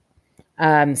sun.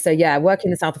 So yeah, working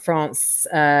in the south of France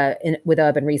with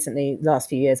Urban recently, last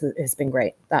few years has been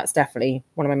great. That's definitely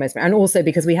one of my most, and also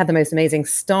because we had the most amazing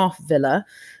staff villa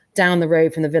down the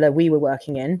road from the villa we were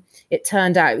working in. It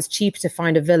turned out it was cheaper to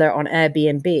find a villa on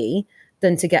Airbnb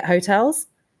than to get hotels.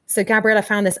 So Gabriella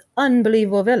found this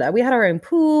unbelievable villa. We had our own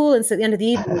pool, and so at the end of the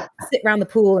evening, we'd sit around the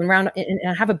pool and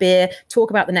have a beer,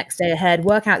 talk about the next day ahead,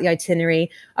 work out the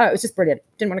itinerary. Oh, it was just brilliant.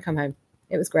 Didn't want to come home.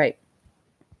 It was great.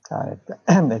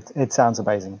 It sounds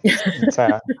amazing. It's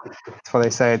what they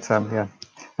say. It's yeah.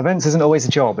 Events isn't always a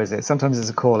job, is it? Sometimes it's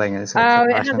a calling. It has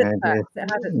its perks.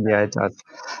 Yeah, it does.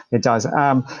 It does.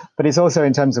 But it's also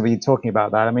in terms of you talking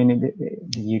about that. I mean,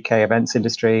 the UK events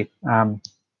industry.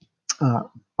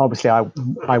 Obviously,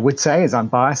 I would say, as I'm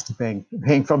biased, being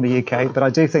from the UK, but I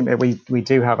do think that we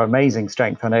do have amazing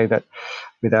strength. I know that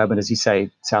with Urban, as you say,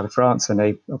 south of France, and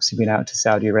they've obviously been out to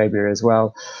Saudi Arabia as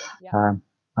well. Yeah.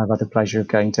 I've had the pleasure of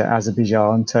going to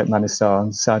Azerbaijan,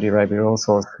 Turkmenistan, Saudi Arabia, all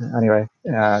sorts. Anyway,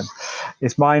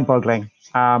 it's mind-boggling.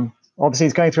 Obviously,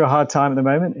 it's going through a hard time at the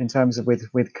moment in terms of with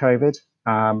COVID.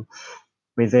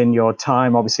 Within your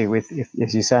time, obviously,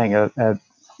 as you're saying, 11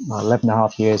 and a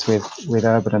half years with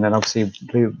Urban, and then obviously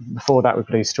before that with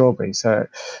Blue Strawberry. So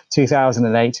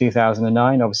 2008,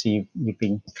 2009, obviously you've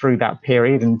been through that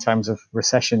period in terms of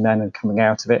recession then and coming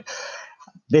out of it.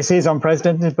 This is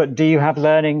unprecedented, but do you have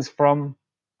learnings from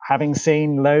having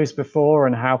seen lows before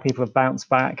and how people have bounced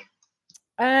back?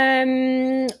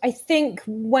 I think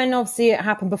when obviously it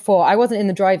happened before, I wasn't in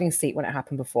the driving seat when it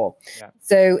happened before. Yeah.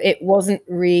 So it wasn't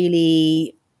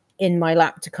really in my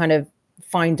lap to kind of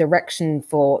find direction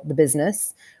for the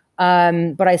business.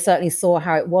 But I certainly saw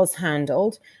how it was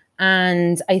handled.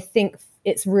 And I think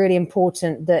it's really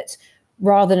important that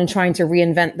rather than trying to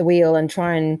reinvent the wheel and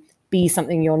try and be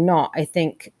something you're not, I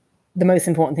think the most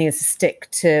important thing is to stick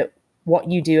to what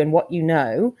you do and what you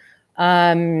know.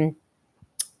 And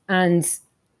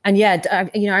yeah,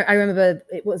 I remember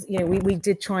it was, we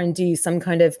did try and do some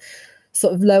kind of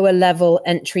sort of lower level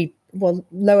entry,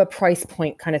 lower price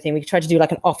point kind of thing. We tried to do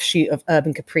like an offshoot of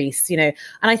Urban Caprice, and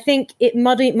I think it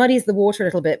muddies the water a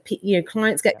little bit.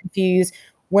 Clients get confused.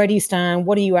 Where do you stand?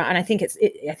 What are you at? And I think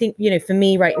for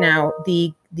me right now,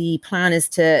 the plan is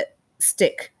to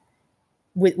stick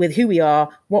with who we are,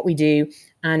 what we do,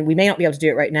 and we may not be able to do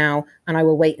it right now, and I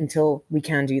will wait until we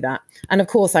can do that. And of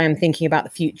course, I am thinking about the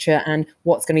future and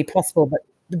what's going to be possible. But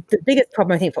the biggest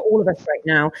problem, I think, for all of us right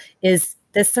now is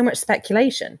there's so much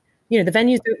speculation. The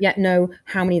venues don't yet know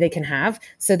how many they can have,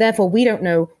 so therefore we don't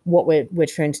know what we're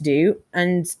trying to do,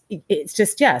 and it's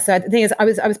just So the thing is, I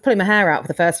was pulling my hair out for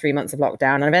the first 3 months of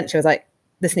lockdown, and eventually I was like,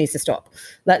 this needs to stop.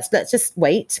 Let's just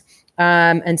wait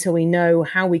until we know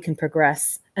how we can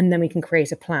progress, and then we can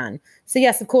create a plan. So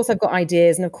yes, of course, I've got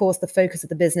ideas, and of course, the focus of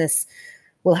the business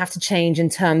will have to change in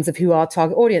terms of who our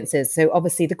target audience is. So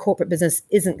obviously, the corporate business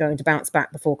isn't going to bounce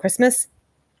back before Christmas.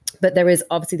 But there is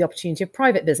obviously the opportunity of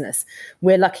private business.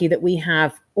 We're lucky that we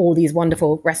have all these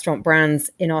wonderful restaurant brands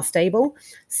in our stable.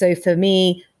 So for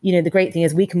me, the great thing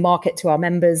is we can market to our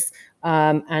members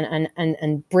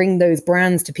and bring those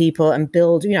brands to people and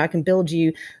build. I can build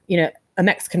you, a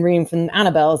Mexican room from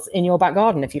Annabelle's in your back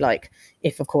garden if you like,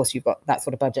 if of course you've got that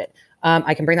sort of budget.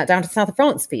 I can bring that down to the south of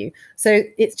France for you. So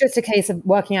it's just a case of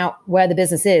working out where the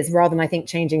business is rather than, I think,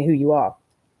 changing who you are.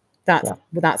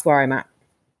 That's where I'm at.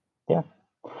 Yeah.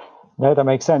 No, that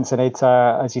makes sense. And it's,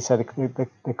 as you said,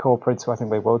 the corporates, I think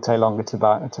they will take longer to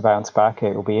bounce back.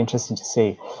 It will be interesting to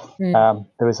see. There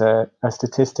was a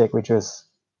statistic which was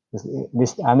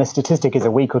this, and the statistic is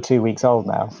a week or 2 weeks old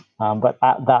now. But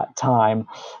at that time,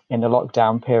 in the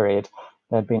lockdown period,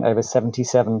 there had been over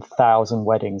 77,000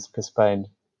 weddings postponed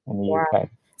in the UK.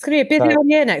 It's going to be a busy old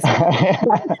year next year.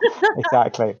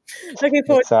 Exactly. Looking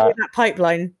forward to that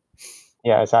pipeline.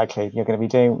 Yeah, exactly. You're going to be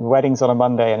doing weddings on a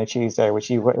Monday and a Tuesday,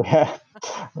 which would be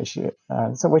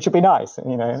nice,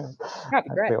 you know. That'd be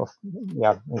great.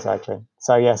 Yeah, exactly.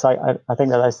 So yes, I think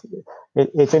that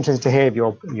it's interesting to hear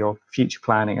your future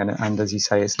planning, and as you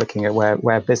say, it's looking at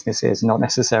where business is, not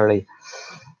necessarily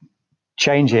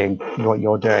changing what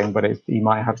you're doing, but you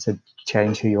might have to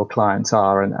change who your clients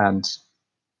are and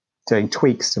doing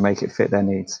tweaks to make it fit their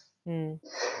needs. And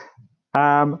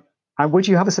would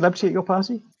you have a celebrity at your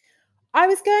party? I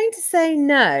was going to say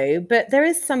no, but there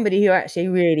is somebody who I actually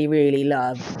really, really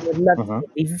love. I would love to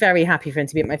be very happy for him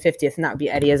to be at my 50th, and that would be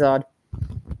Eddie Izzard.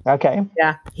 Okay.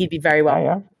 Yeah, he'd be very well.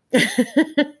 Yeah.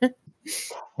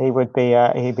 He would be.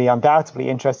 He'd be undoubtedly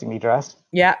interestingly dressed.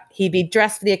 Yeah, he'd be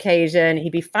dressed for the occasion.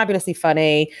 He'd be fabulously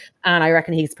funny, and I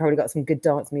reckon he's probably got some good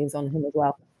dance moves on him as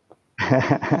well.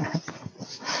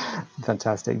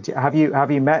 Fantastic. Have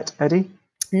you met Eddie?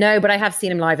 No, but I have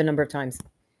seen him live a number of times.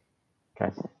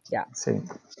 Okay. Yeah. See,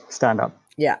 stand up.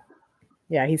 Yeah.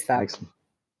 Yeah, he's fab. Excellent.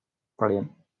 Brilliant.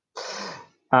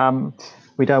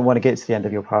 We don't want to get to the end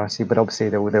of your party, but obviously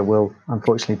there will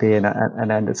unfortunately be an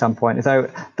end at some point.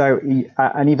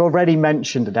 And you've already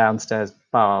mentioned a downstairs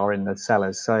bar in the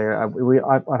cellars. So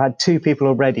I've had two people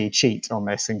already cheat on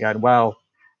this and go, well,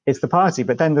 it's the party,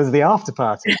 but then there's the after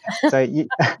party. So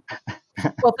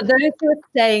well, for those who are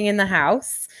staying in the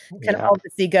house, can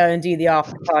obviously go and do the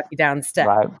after party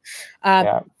downstairs.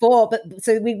 Right.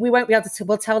 So we won't be able to.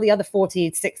 We'll tell the other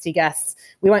 40, 60 guests.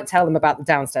 We won't tell them about the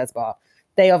downstairs bar.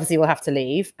 They obviously will have to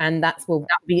leave, and that'll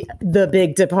be the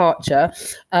big departure.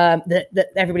 That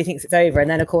everybody thinks it's over, and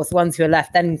then of course the ones who are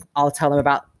left, then I'll tell them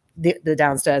about the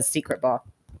downstairs secret bar.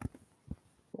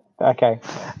 Okay.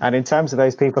 And in terms of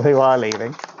those people who are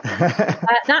leaving,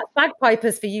 that's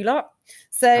bagpipers for you lot.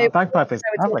 So bagpipers,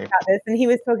 about this, and he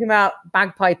was talking about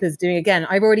bagpipers doing, again,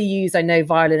 I've already used, I know,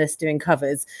 violinists doing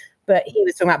covers, but he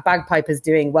was talking about bagpipers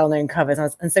doing well-known covers.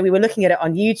 And so we were looking at it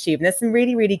on YouTube, and there's some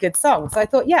really, really good songs. So I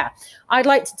thought, yeah, I'd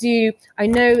like to do, I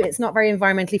know it's not very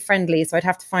environmentally friendly, so I'd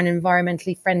have to find an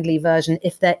environmentally friendly version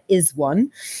if there is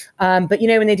one. But you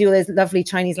know, when they do all those lovely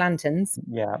Chinese lanterns,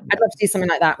 I'd love to do something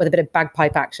like that with a bit of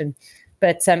bagpipe action.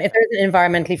 But if there is an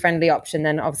environmentally friendly option,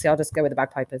 then obviously I'll just go with the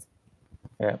bagpipers.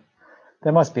 Yeah.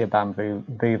 There must be a bamboo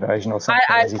version or something.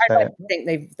 I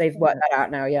think they've worked that out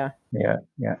now. Yeah. Yeah.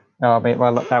 Oh, I mean,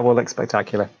 well, that will look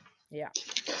spectacular. Yeah.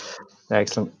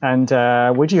 Excellent. And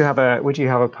would you have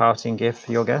a parting gift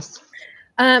for your guests?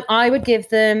 I would give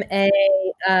them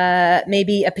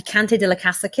maybe a Picante de la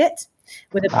Casa kit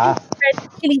with a red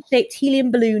chili-shaped helium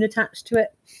balloon attached to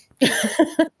it, so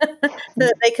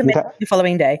that they can make it the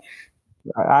following day.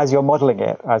 As you're modelling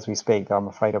it as we speak, I'm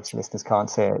afraid obviously listeners can't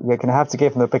see it. You're going to have to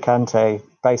give them the Picante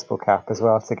baseball cap as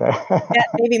well to go. Yeah,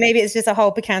 maybe it's just a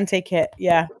whole Picante kit.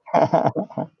 Yeah.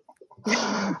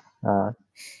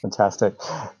 Fantastic.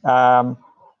 And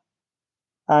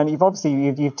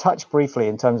you've touched briefly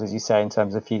in terms, as you say, in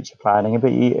terms of future planning.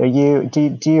 But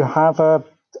do you have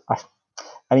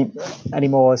any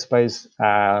more, I suppose,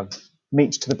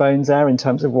 meat to the bones there in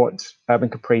terms of what Urban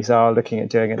Caprice are looking at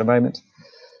doing at the moment?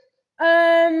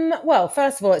 Well,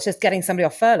 first of all, it's just getting somebody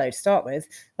off furlough to start with.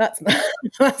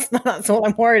 That's all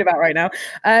I'm worried about right now.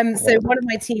 So one of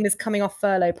my team is coming off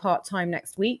furlough part-time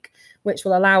next week, which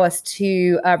will allow us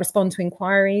to respond to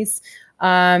inquiries. So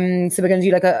we're going to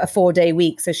do like a 4-day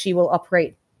week. So she will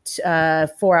operate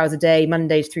 4 hours a day,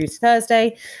 Monday through to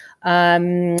Thursday.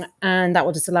 And that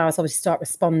will just allow us obviously to start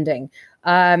responding.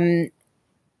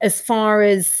 As far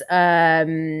as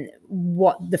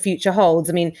what the future holds,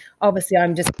 I mean, obviously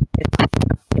I'm just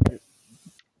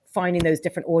finding those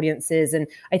different audiences. And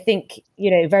I think,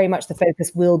 very much the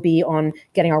focus will be on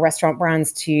getting our restaurant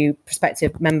brands to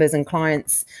prospective members and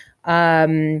clients.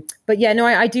 But yeah, no,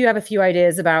 I do have a few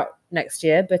ideas about next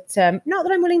year, but not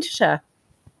that I'm willing to share.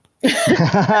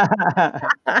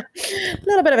 A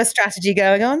little bit of a strategy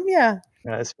going on. Yeah.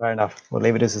 Yeah, that's fair enough. We'll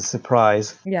leave it as a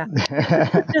surprise. Yeah.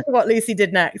 What Lucy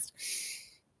did next.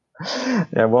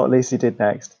 Yeah, what Lucy did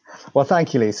next. Well,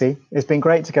 thank you, Lucy. It's been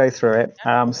great to go through it.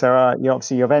 So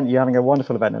you're having a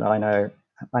wonderful event, and I know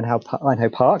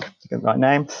Einho Park, to get the right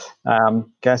name.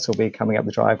 Guests will be coming up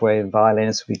the driveway, and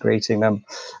violinists will be greeting them,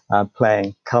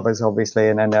 playing covers, obviously,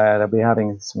 and then they'll be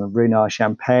having some Runar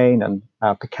champagne and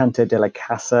Picante de la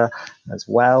Casa as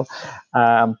well.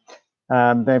 They're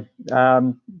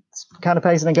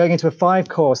canapes, and then going into a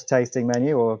 5-course tasting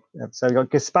menu. So we've got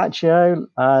gazpacho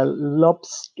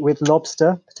with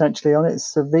lobster potentially on it,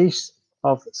 ceviche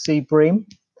of sea bream,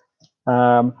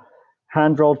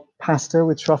 hand-rolled pasta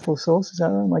with truffle sauce.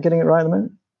 Am I getting it right at the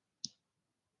moment?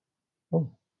 Oh.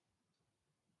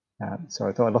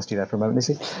 Sorry, I thought I lost you there for a moment,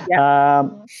 Lucy. Yeah.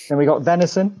 Then we got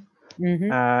venison.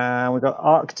 Mm-hmm. We got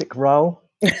Arctic roll.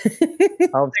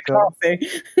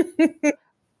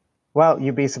 Well,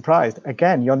 you'd be surprised.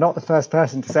 Again, you're not the first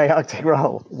person to say Arctic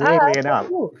roll, weirdly enough.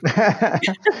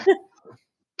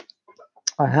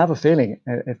 I have a feeling,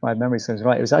 if my memory serves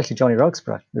right, it was actually Johnny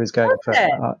Roxburgh who was going for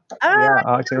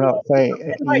Arctic roll. So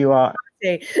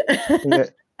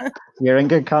you're in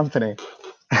good company.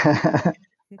 And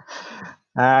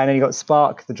then you got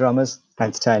Spark, the drummers,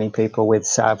 entertaining people with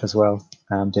Sav as well,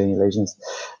 doing illusions.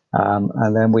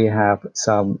 And then we have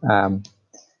some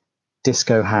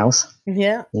disco house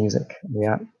music.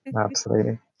 Yeah,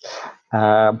 absolutely.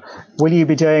 Will you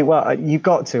be doing, well, you've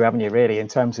got to, haven't you, really, in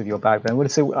terms of your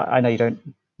background? So I know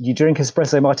you drink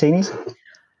espresso martinis?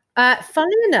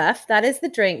 Funnily enough, that is the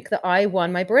drink that I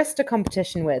won my barista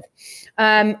competition with.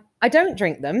 I don't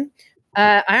drink them.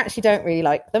 I actually don't really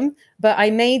like them, but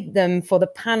I made them for the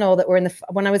panel that were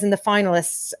when I was in the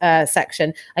finalists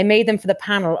section. I made them for the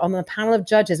panel on the panel of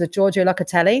judges with Giorgio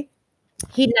Locatelli.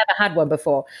 He'd never had one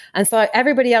before. And so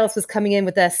everybody else was coming in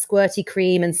with their squirty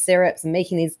cream and syrups and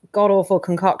making these god-awful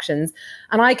concoctions.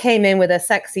 And I came in with a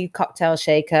sexy cocktail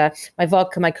shaker, my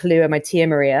vodka, my Kahlua, my Tia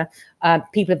Maria.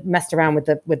 People have messed around with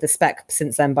the spec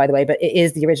since then, by the way, but it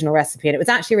is the original recipe. And it was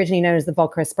actually originally known as the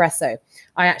vodka espresso.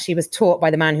 I actually was taught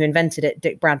by the man who invented it,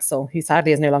 Dick Bradsell, who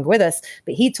sadly is no longer with us,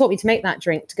 but he taught me to make that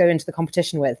drink to go into the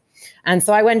competition with. And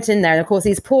so I went in there, and of course,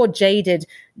 these poor jaded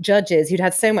judges who'd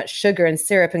had so much sugar and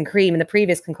syrup and cream in the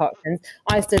previous concoctions.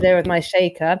 I stood there with my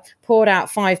shaker, poured out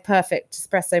 5 perfect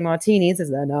espresso martinis, as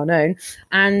they're now known.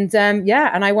 And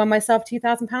and I won myself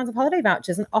 £2,000 of holiday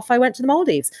vouchers, and off I went to the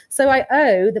Maldives. So I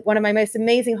owe one of my most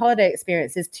amazing holiday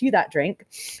experiences to that drink,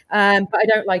 but I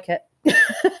don't like it.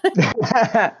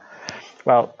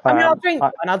 Well, I mean, I'll drink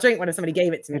one. I'll drink one if somebody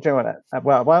gave it to me. You want it?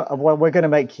 Well, we're going to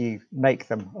make you make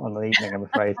them on the evening, I'm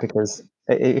afraid, because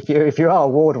if you are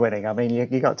award winning, I mean, you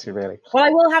got to really. Well, I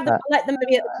will have them. I'll let them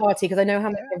be at the party because I know how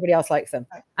much everybody else likes them,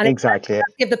 and exactly,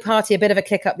 give the party a bit of a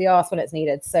kick up the arse when it's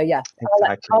needed. So yeah,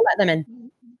 exactly. I'll let them in.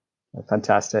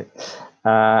 Fantastic.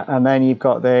 And then you've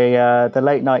got the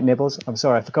late night nibbles. I'm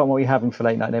sorry, I forgot what you're having for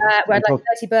late night nibbles. I'd like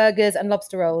 30 burgers and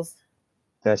lobster rolls.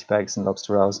 30 bags and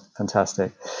lobster rolls.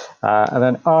 Fantastic. And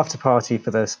then after party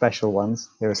for the special ones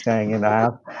who are staying in the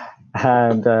house.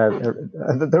 And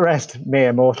the rest,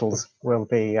 mere mortals, will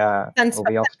be off.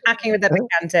 Packing with their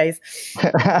picantes.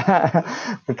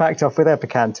 We're packed off with their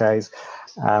picantes,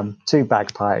 2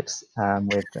 bagpipes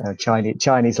with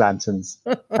Chinese lanterns.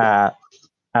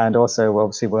 And also,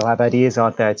 obviously, we'll have Eddie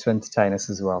Izzard there to entertain us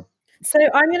as well. So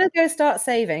I'm going to go start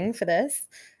saving for this.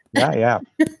 Yeah.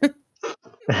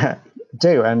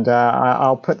 Do, and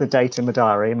I'll put the date in the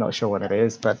diary. I'm not sure what it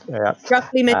is, but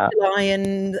roughly mid-July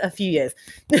in a few years.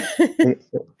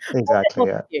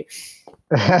 Exactly.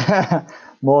 Yeah.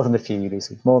 More than a few,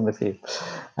 Lucy. More than a few.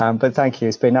 But thank you.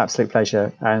 It's been an absolute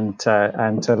pleasure, and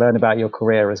to learn about your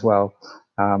career as well.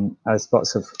 There's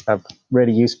lots of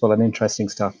really useful and interesting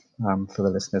stuff for the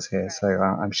listeners here. So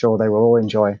I'm sure they will all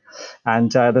enjoy. And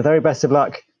the very best of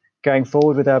luck going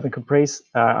forward with Urban Caprice.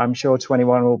 I'm sure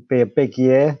 21 will be a big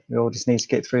year. We all just need to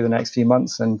get through the next few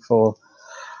months, and for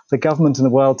the government and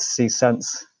the world to see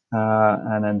sense.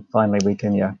 And then finally we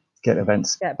can get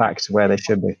events back to where they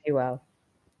should be. Well.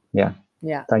 Yeah.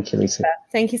 Thank you, Lisa.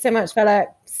 Thank you so much, fella.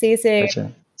 See you soon.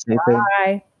 Pleasure. See you soon.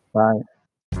 Bye. Bye.